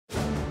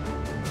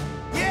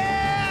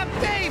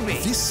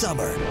This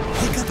summer,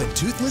 Hiccup and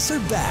Toothless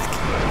are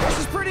back. This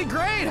is pretty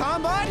great, huh,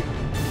 bud?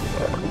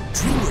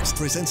 DreamWorks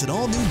presents an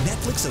all-new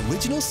Netflix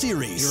original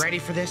series. You ready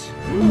for this?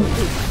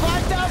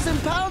 5,000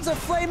 pounds of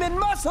flaming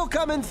muscle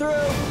coming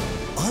through!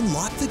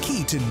 Unlock the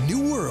key to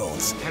new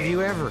worlds. Have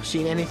you ever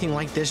seen anything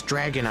like this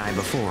dragon eye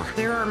before?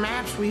 There are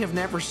maps we have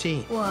never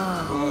seen.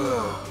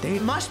 Whoa. They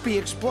must be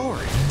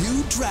explored.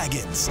 New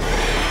dragons.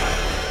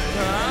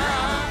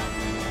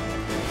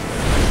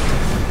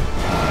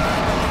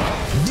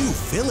 New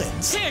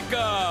villains.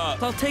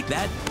 Hiccup! I'll take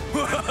that.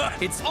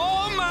 It's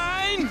all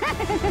mine!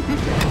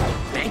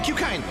 Thank you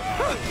kindly.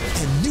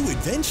 And new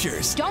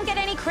adventures. Don't get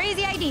any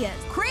crazy ideas.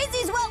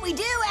 Crazy's what we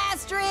do,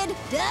 Astrid.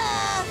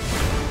 Duh.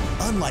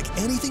 Unlike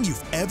anything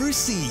you've ever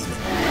seen.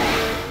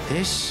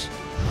 This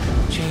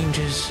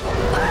changes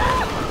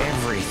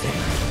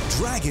everything.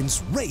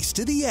 Dragons race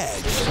to the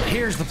edge.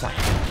 Here's the plan.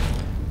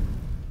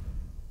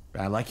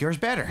 I like yours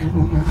better.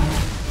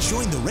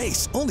 Join the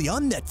race only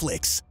on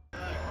Netflix.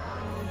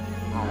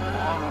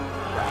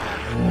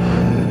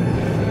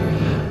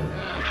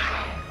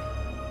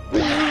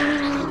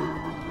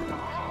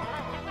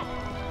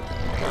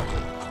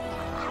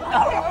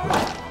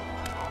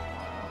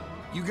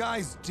 You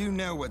guys do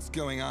know what's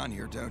going on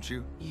here, don't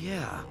you?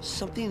 Yeah,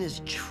 something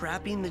is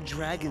trapping the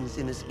dragons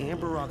in this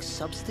amber rock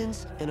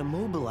substance and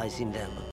immobilizing them.